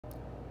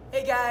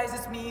Hey guys,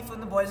 it's me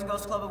from the Boys and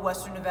Girls Club of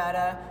Western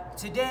Nevada.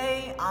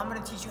 Today, I'm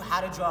going to teach you how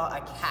to draw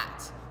a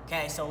cat.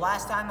 Okay, so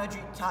last time I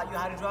taught you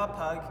how to draw a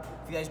pug.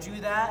 If you guys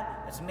drew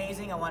that, that's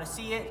amazing, I want to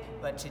see it.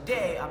 But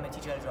today, I'm going to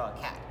teach you how to draw a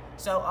cat.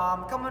 So,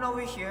 come on over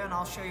here and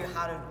I'll show you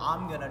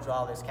I'm going to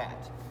draw this cat.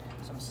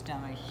 So I'm sitting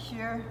down right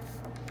here.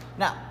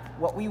 Now,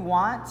 what we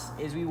want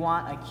is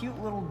a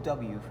cute little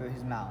W for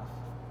his mouth.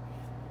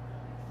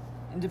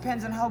 It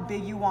depends on how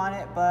big you want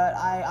it, but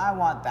I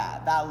want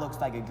that. That looks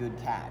like a good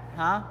cat,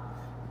 huh?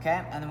 Okay,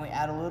 and then we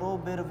add a little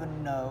bit of a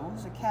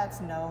nose. A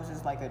cat's nose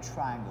is like a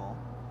triangle.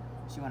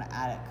 So you want to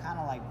add it kind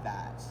of like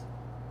that.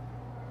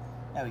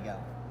 There we go.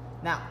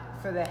 Now,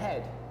 for the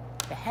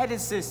head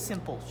is this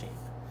simple shape,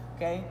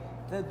 okay?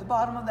 The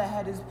bottom of the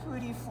head is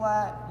pretty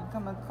flat. You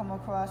come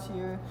across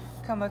here.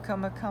 Come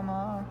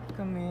on,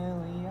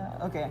 Camellia.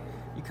 Okay,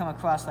 you come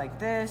across like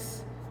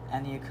this,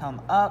 and you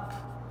come up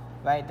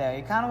right there.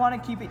 You kind of want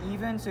to keep it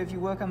even, so if you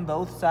work on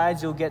both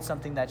sides, you'll get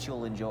something that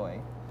you'll enjoy.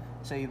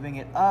 So you bring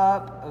it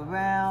up,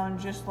 around,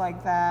 just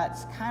like that.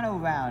 It's kind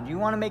of round. You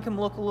want to make him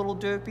look a little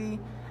derpy?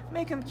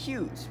 Make him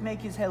cute. Make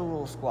his head a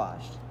little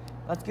squashed.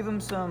 Let's give him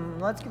some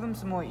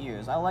more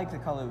ears. I like the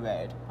color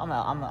red. I'm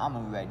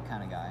a red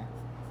kind of guy.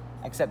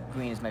 Except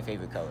green is my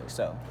favorite color.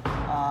 So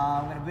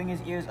I'm gonna bring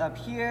his ears up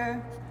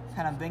here,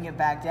 kind of bring it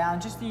back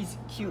down. Just these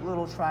cute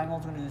little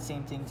triangles. I'm gonna do the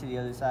same thing to the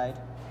other side.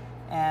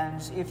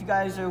 And if you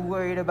guys are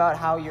worried about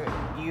how your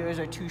ears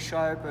are too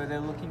sharp or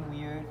they're looking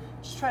weird,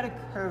 just try to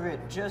curve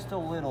it just a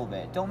little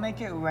bit. Don't make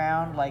it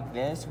round like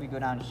this. We go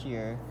down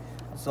here.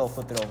 So I'll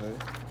flip it over.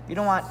 You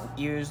don't want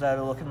ears that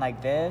are looking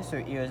like this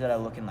or ears that are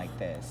looking like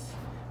this,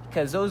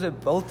 because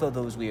both of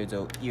those ears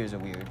are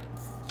weird.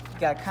 You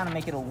gotta kind of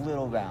make it a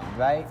little round,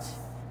 right?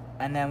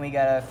 And then we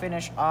gotta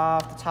finish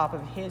off the top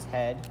of his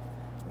head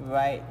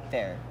right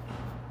there.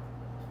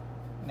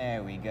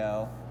 There we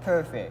go.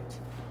 Perfect.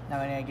 Now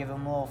we're gonna give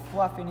him a little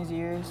fluff in his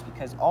ears,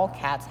 because all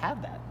cats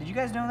have that. Did you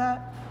guys know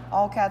that?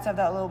 All cats have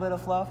that little bit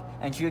of fluff.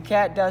 And if your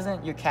cat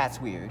doesn't, your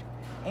cat's weird.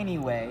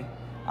 Anyway,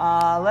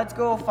 let's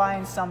go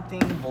find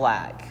something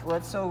black.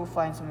 Let's go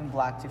find something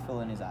black to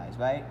fill in his eyes,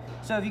 right?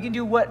 So if you can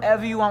do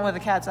whatever you want with a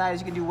cat's eyes,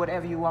 you can do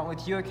whatever you want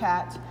with your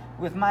cat.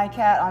 With my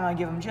cat, I'm gonna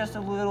give him just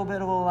a little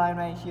bit of a line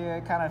right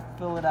here, kind of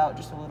fill it out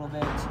just a little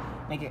bit,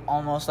 make it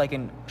almost like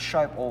a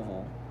sharp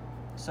oval.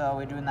 So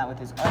we're doing that with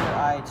his other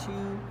eye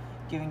too,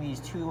 giving these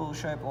two little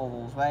sharp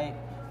ovals, right?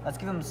 Let's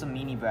give him some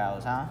meanie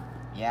brows, huh?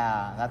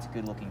 Yeah, that's a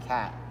good looking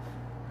cat.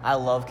 I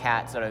love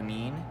cats that are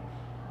mean,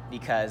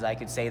 because I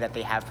could say that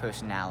they have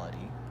personality.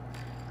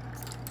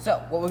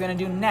 So what we're gonna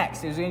do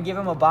next is we're gonna give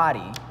him a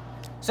body.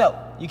 So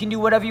you can do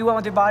whatever you want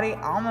with your body.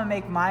 I'm gonna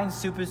make mine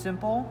super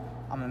simple.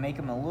 I'm gonna make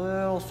him a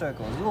little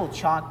circle. He's a little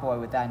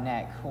chalkboard with that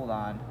neck. Hold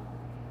on.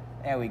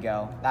 There we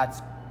go.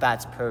 That's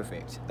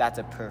perfect. That's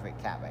a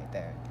perfect cat right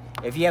there.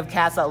 If you have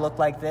cats that look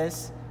like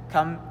this,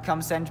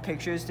 come send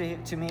pictures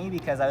to me,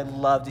 because I would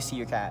love to see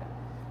your cat.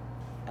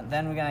 And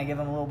then we're gonna give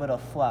him a little bit of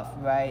fluff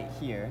right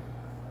here.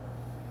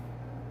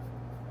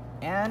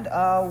 And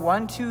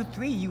 1, 2,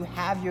 3, you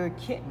have your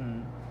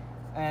kitten.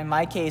 In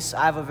my case,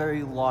 I have a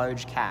very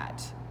large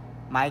cat.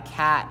 My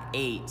cat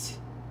ate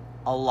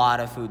a lot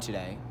of food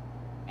today,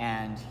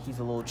 and he's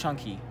a little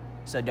chunky.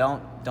 So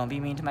don't be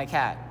mean to my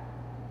cat.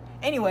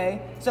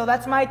 Anyway, so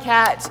that's my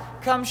cat.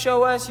 Come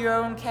show us your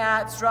own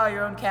cats, draw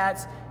your own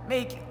cats,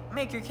 make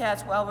your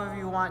cats however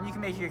you want. You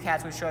can make your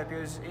cats with sharp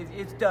ears.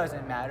 It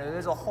doesn't matter.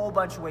 There's a whole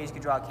bunch of ways you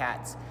can draw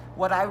cats.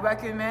 What I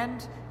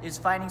recommend is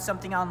finding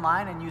something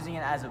online and using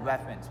it as a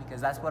reference, because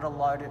that's what a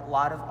lot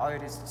of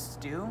artists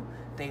do.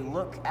 They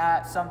look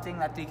at something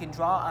that they can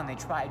draw and they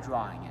try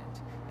drawing it.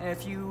 And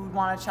if you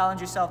want to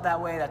challenge yourself that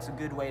way, that's a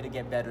good way to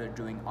get better at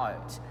doing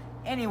art.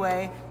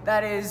 Anyway,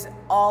 that is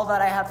all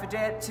that I have for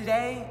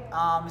today.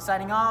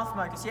 Signing off,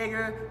 Marcus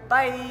Yeager.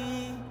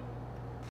 Bye!